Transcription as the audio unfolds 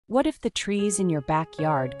What if the trees in your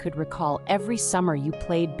backyard could recall every summer you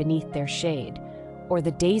played beneath their shade, or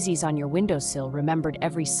the daisies on your windowsill remembered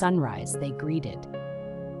every sunrise they greeted?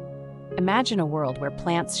 Imagine a world where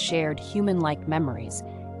plants shared human-like memories,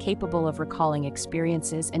 capable of recalling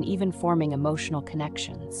experiences and even forming emotional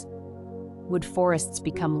connections. Would forests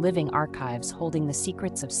become living archives holding the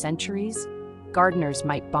secrets of centuries? Gardeners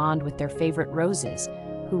might bond with their favorite roses,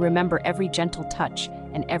 who remember every gentle touch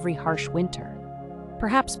and every harsh winter.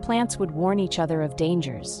 Perhaps plants would warn each other of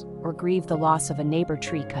dangers or grieve the loss of a neighbor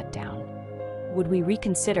tree cut down. Would we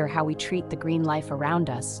reconsider how we treat the green life around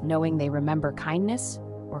us, knowing they remember kindness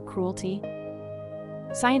or cruelty?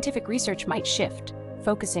 Scientific research might shift,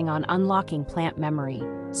 focusing on unlocking plant memory,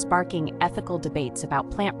 sparking ethical debates about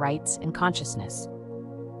plant rights and consciousness.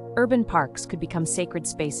 Urban parks could become sacred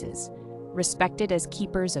spaces, respected as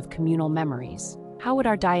keepers of communal memories. How would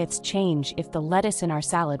our diets change if the lettuce in our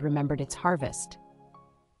salad remembered its harvest?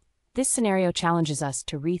 This scenario challenges us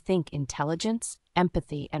to rethink intelligence,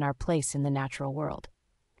 empathy, and our place in the natural world.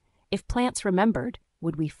 If plants remembered,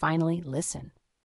 would we finally listen?